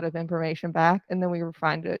a lot of information back and then we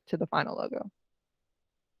refined it to the final logo.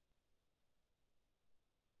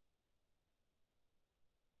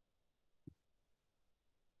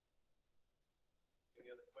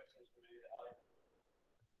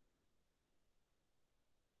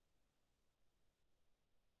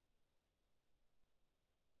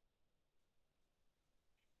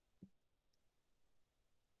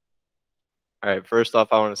 All right, first off,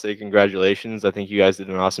 I want to say congratulations. I think you guys did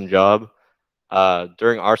an awesome job.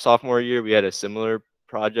 During our sophomore year, we had a similar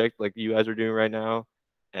project like you guys are doing right now.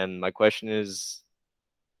 And my question is,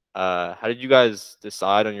 how did you guys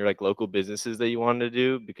decide on your like local businesses that you wanted to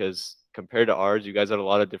do? Because compared to ours, you guys had a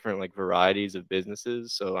lot of different like varieties of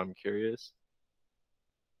businesses. So I'm curious.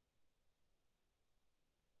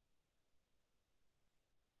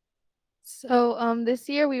 So this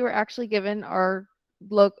year we were actually given our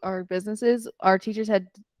businesses. Our teachers had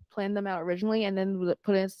planned them out originally and then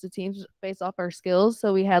put it into teams based off our skills.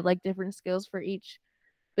 So we had like different skills for each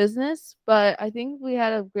business, but I think we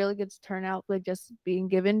had a really good turnout, like just being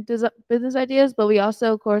given business ideas. But we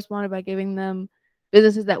also corresponded by giving them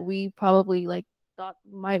businesses that we probably like thought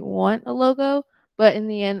might want a logo. But in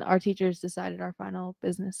the end, our teachers decided our final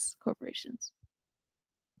business corporations.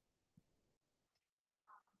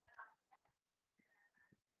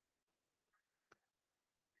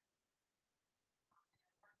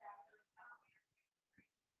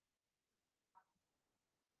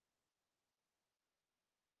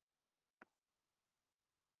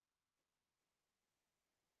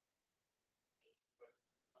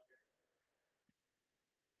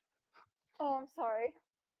 Oh, I'm sorry.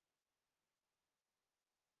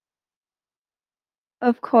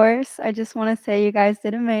 Of course, I just want to say you guys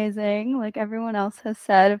did amazing. Like everyone else has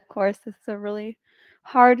said, of course, this is a really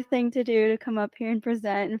hard thing to do to come up here and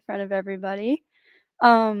present in front of everybody.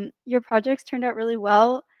 Your projects turned out really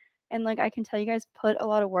well, and like I can tell you guys put a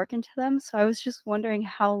lot of work into them. So I was just wondering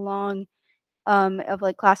how long of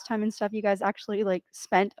like class time and stuff you guys actually like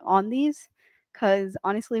spent on these, because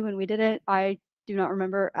honestly, when we did it, I do not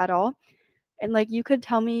remember at all. And like you could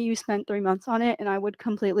tell me you spent 3 months on it and I would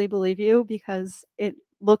completely believe you because it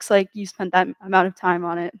looks like you spent that amount of time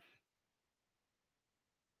on it.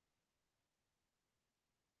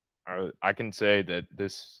 I can say that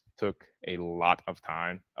this took a lot of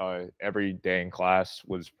time. Every day in class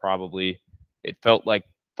was probably, it felt like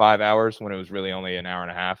 5 hours when it was really only an hour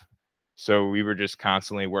and a half. So we were just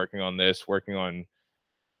constantly working on this, working on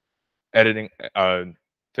editing,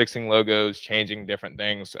 fixing logos, changing different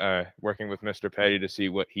things, working with Mr. Petty to see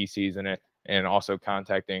what he sees in it, and also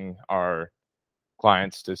contacting our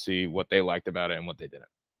clients to see what they liked about it and what they didn't.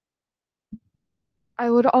 I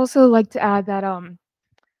would also like to add that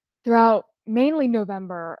throughout mainly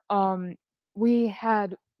November, we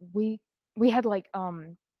had we we had like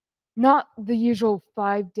not the usual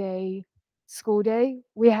 5-day school day.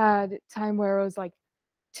 We had time where it was like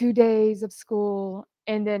 2 days of school,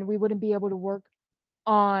 and then we wouldn't be able to work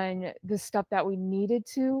on the stuff that we needed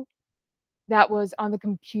to. That was on the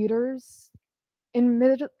computers in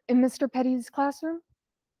Mr. Petty's classroom,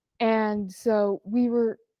 and so we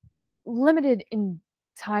were limited in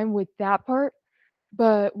time with that part,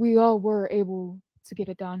 but we all were able to get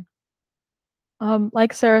it done.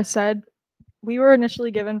 Like Sarah said, we were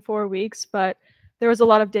initially given 4 weeks, but there was a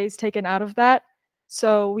lot of days taken out of that.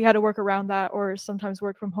 So we had to work around that or sometimes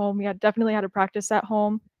work from home. We had definitely had to practice at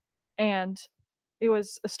home, and it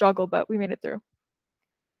was a struggle, but we made it through.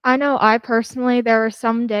 I know I personally, there were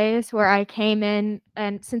some days where I came in,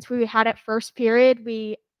 and since we had it first period,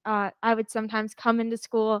 I would sometimes come into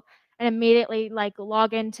school and immediately like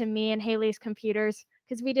log into me and Haley's computers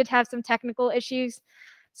because we did have some technical issues.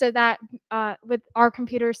 So that with our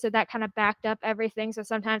computers, so that kind of backed up everything. So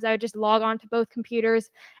sometimes I would just log on to both computers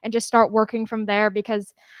and just start working from there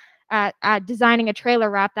because at designing a trailer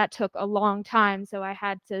wrap, that took a long time. So I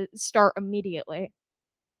had to start immediately.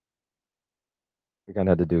 We kind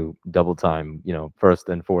of had to do double time, first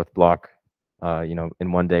and fourth block. In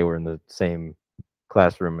one day we're in the same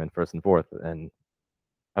classroom in first and fourth, and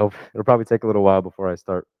I hope it'll probably take a little while before I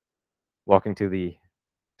start walking to the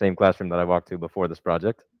same classroom that I walked to before this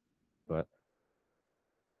project, but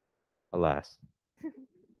alas.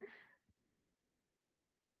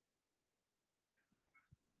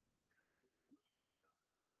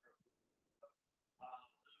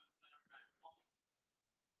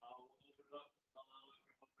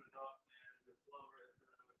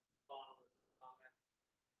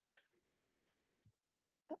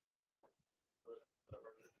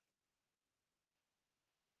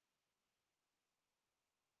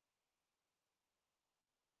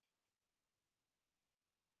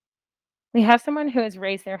 We have someone who has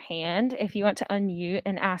raised their hand. If you want to unmute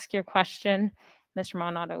and ask your question, Mr.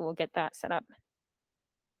 Monato will get that set up.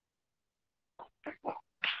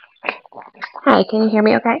 Hi, can you hear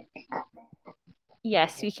me okay?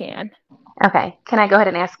 Yes, we can. Okay, can I go ahead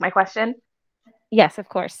and ask my question? Yes, of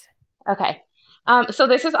course. Okay. So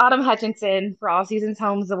this is Autumn Hutchinson for All Seasons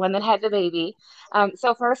Homes, the one that had the baby.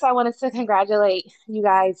 So first I wanted to congratulate you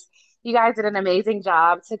guys. You guys did an amazing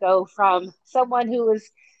job to go from someone who was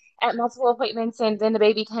at multiple appointments and then the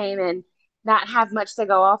baby came and not have much to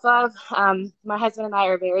go off of. My husband and I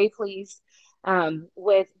are very pleased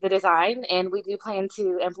with the design, and we do plan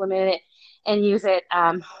to implement it and use it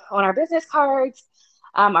on our business cards,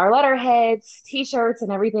 our letterheads, T-shirts,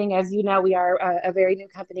 and everything. As you know, we are a very new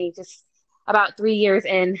company, just about 3 years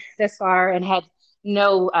in this far, and had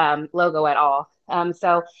no logo at all.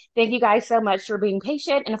 So thank you guys so much for being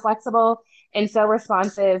patient and flexible and so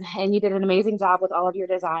responsive. And you did an amazing job with all of your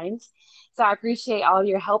designs. So I appreciate all of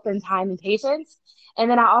your help and time and patience.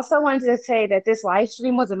 And then I also wanted to say that this live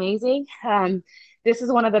stream was amazing. This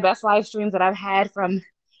is one of the best live streams that I've had from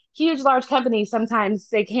huge, large companies. Sometimes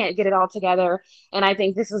they can't get it all together. And I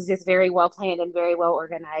think this was just very well planned and very well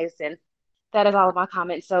organized. And that is all of my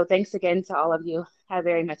comments. So thanks again to all of you. I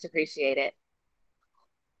very much appreciate it.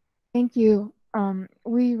 Thank you.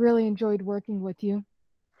 We really enjoyed working with you.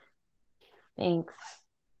 Thanks.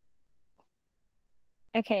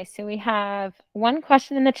 Okay, so we have one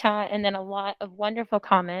question in the chat and then a lot of wonderful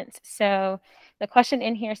comments. So the question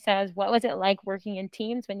in here says, what was it like working in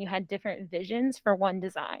teams when you had different visions for one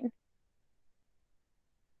design?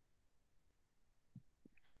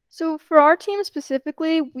 So for our team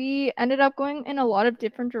specifically, we ended up going in a lot of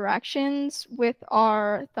different directions with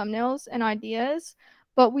our thumbnails and ideas,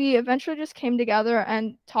 but we eventually just came together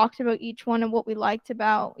and talked about each one and what we liked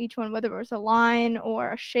about each one, whether it was a line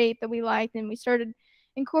or a shape that we liked, and we started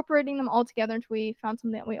incorporating them all together until we found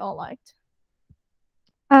something that we all liked.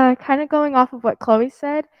 Kind of going off of what Chloe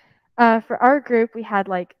said, for our group, we had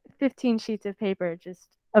like 15 sheets of paper just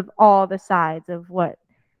of all the sides of what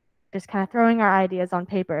just kind of throwing our ideas on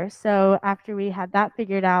paper. So after we had that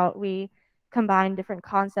figured out, we combined different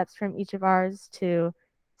concepts from each of ours to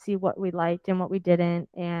see what we liked and what we didn't,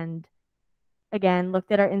 and again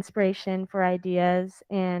looked at our inspiration for ideas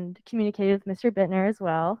and communicated with Mr. Bittner as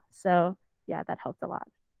well. So yeah, that helped a lot.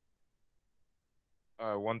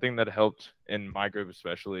 One thing that helped in my group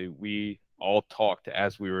especially, we all talked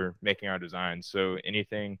as we were making our designs. So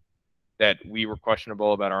anything that we were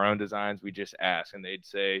questionable about our own designs, we just asked, and they'd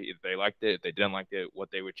say if they liked it, if they didn't like it, what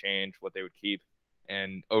they would change, what they would keep,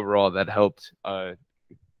 and overall that helped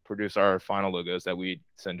produce our final logos that we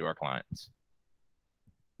send to our clients.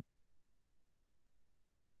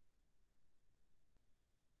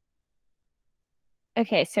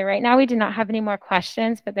 Okay, so right now we do not have any more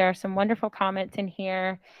questions, but there are some wonderful comments in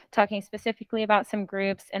here talking specifically about some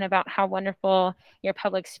groups and about how wonderful your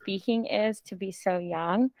public speaking is to be so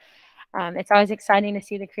young. It's always exciting to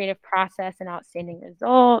see the creative process and outstanding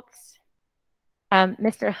results.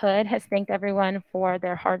 Mr. Hood has thanked everyone for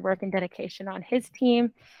their hard work and dedication on his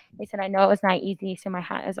team. He said, I know it was not easy, so my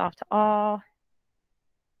hat is off to all.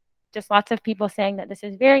 Just lots of people saying that this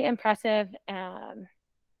is very impressive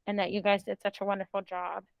and that you guys did such a wonderful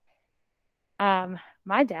job.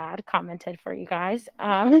 My dad commented for you guys.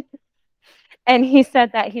 And he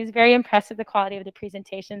said that he's very impressed with the quality of the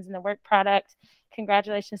presentations and the work product.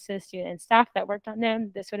 Congratulations to the student and staff that worked on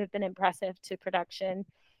them. This would have been impressive to production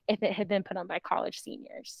if it had been put on by college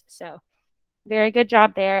seniors. So very good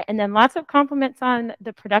job there. And then lots of compliments on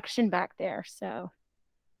the production back there. So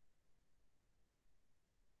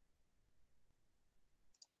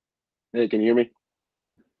Hey, can you hear me?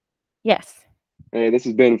 yes. Hey, this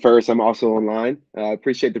is Ben First. I'm also online. I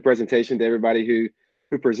appreciate the presentation to everybody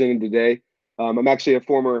who presented today. I'm actually a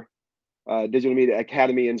former Digital Media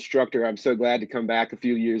Academy instructor. I'm so glad to come back a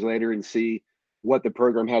few years later and see what the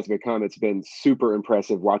program has become. It's been super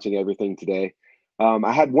impressive watching everything today.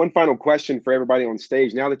 I had one final question for everybody on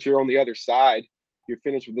stage. Now that you're on the other side, you're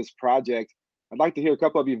finished with this project, I'd like to hear a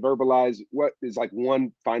couple of you verbalize what is like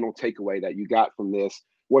one final takeaway that you got from this.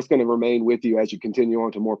 What's going to remain with you as you continue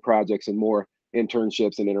on to more projects and more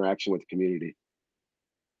internships and interaction with the community?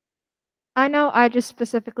 I know I just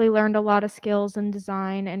specifically learned a lot of skills in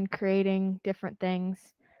design and creating different things.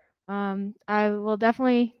 I will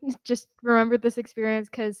definitely just remember this experience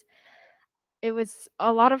because it was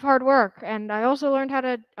a lot of hard work. And I also learned how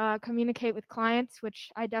to communicate with clients, which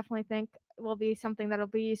I definitely think will be something that'll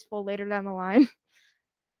be useful later down the line.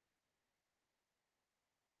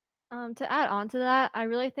 To add on to that, I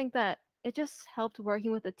really think that it just helped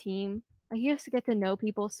working with a team. Like you just get to know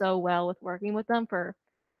people so well with working with them for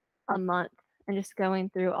a month and just going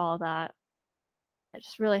through all that. It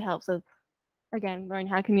just really helps with, again, learning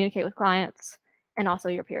how to communicate with clients and also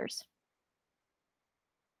your peers.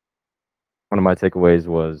 One of my takeaways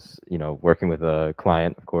was, working with a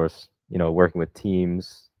client, of course, working with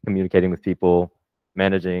teams, communicating with people,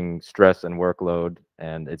 managing stress and workload.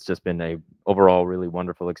 And it's just been a overall really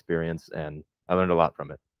wonderful experience, and I learned a lot from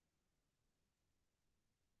it.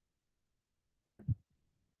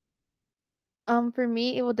 For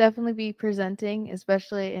me, it will definitely be presenting,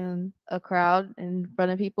 especially in a crowd in front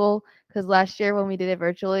of people. Because last year when we did it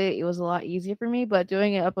virtually, it was a lot easier for me, but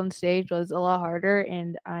doing it up on stage was a lot harder,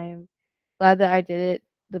 and I'm glad that I did it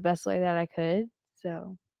the best way that I could.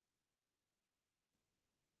 So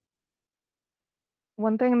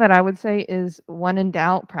One thing that I would say is when in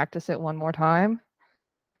doubt, practice it one more time.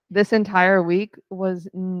 This entire week was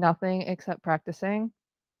nothing except practicing.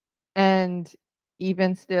 And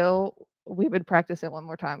even still, we would practice it one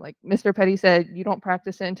more time. Like Mr. Petty said, you don't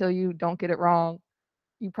practice it until you don't get it wrong.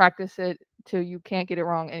 You practice it till you can't get it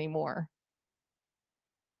wrong anymore.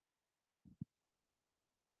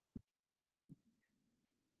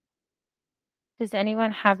 Does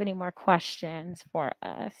anyone have any more questions for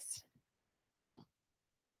us?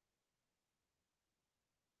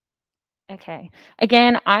 Okay.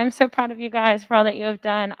 Again, I'm so proud of you guys for all that you have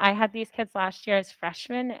done. I had these kids last year as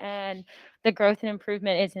freshmen, and the growth and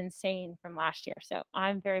improvement is insane from last year. So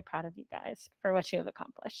I'm very proud of you guys for what you have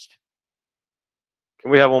accomplished. Can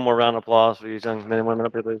we have one more round of applause for these young men and women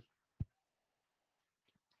up here, please?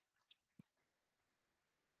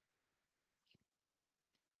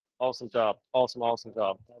 Awesome job. Awesome, awesome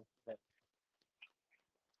job.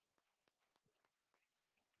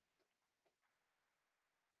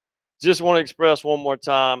 Just want to express one more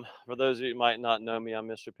time, for those of you who might not know me, I'm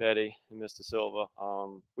Mr. Petty and Mr. Silva.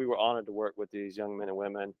 We were honored to work with these young men and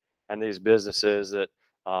women and these businesses that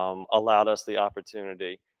allowed us the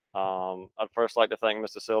opportunity. I'd first like to thank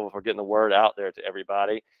Mr. Silva for getting the word out there to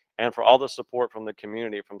everybody and for all the support from the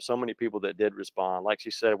community, from so many people that did respond. Like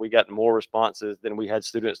she said, we got more responses than we had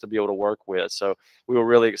students to be able to work with. So we were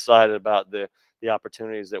really excited about the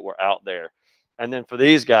opportunities that were out there. And then for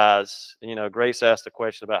these guys, you know, Grace asked a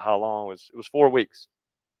question about how long. It was 4 weeks.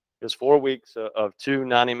 It was 4 weeks of two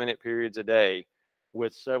 90-minute periods a day,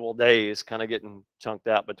 with several days kind of getting chunked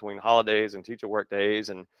out between holidays and teacher work days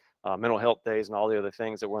and mental health days and all the other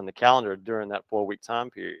things that were in the calendar during that 4 week time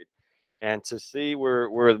period. And to see where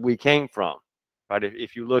we came from, right?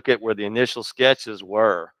 If you look at where the initial sketches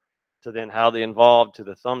were, to then how they evolved to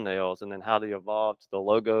the thumbnails, and then how they evolved to the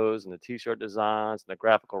logos and the t-shirt designs and the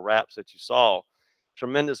graphical wraps that you saw,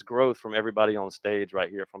 tremendous growth from everybody on stage right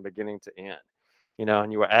here from beginning to end. You know,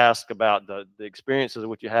 and you were asked about the experiences of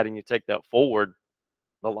what you had, and you take that forward,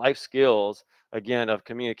 the life skills, again, of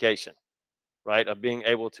communication, right? Of being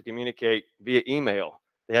able to communicate via email.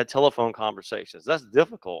 They had telephone conversations. That's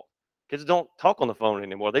difficult. Kids don't talk on the phone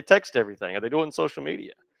anymore. They text everything, or they do it on social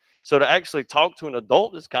media. So to actually talk to an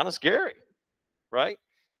adult is kind of scary, right?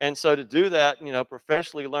 And so to do that, you know,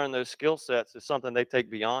 professionally learn those skill sets is something they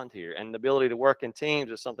take beyond here. And the ability to work in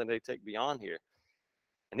teams is something they take beyond here.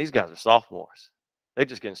 And these guys are sophomores. They're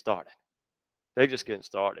just getting started. They're just getting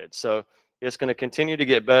started. So it's going to continue to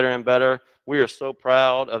get better and better. We are so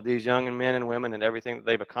proud of these young men and women and everything that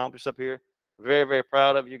they've accomplished up here. Very, very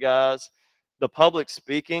proud of you guys. The public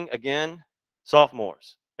speaking, again,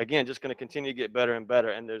 sophomores. Again, just going to continue to get better and better.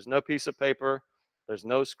 And there's no piece of paper. There's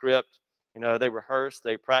no script. You know, they rehearsed,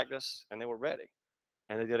 they practiced, and they were ready.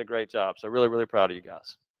 And they did a great job. So really, really proud of you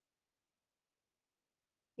guys.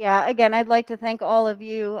 Yeah, again, I'd like to thank all of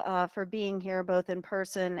you for being here, both in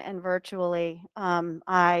person and virtually.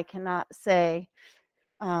 I cannot say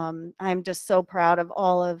I'm just so proud of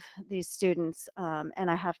all of these students, and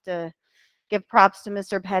I have to give props to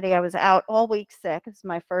Mr. Petty. I was out all week sick. It's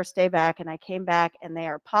my first day back, and I came back, and they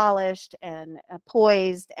are polished and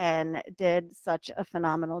poised and did such a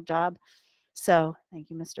phenomenal job. So thank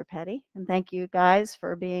you, Mr. Petty, and thank you guys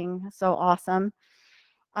for being so awesome.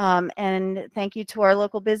 And thank you to our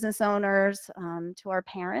local business owners, to our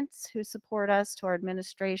parents who support us, to our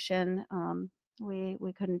administration.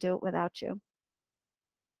 We couldn't do it without you.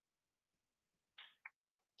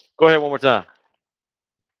 Go ahead one more time.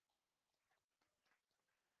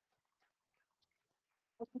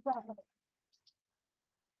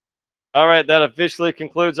 All right, that officially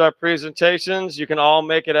concludes our presentations. You can all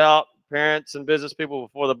make it out, parents and business people,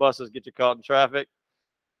 before the buses get you caught in traffic.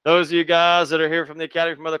 Those of you guys that are here from the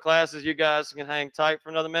academy from other classes, you guys can hang tight for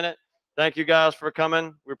another minute. Thank you guys for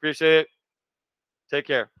coming. We appreciate it. Take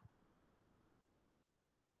care.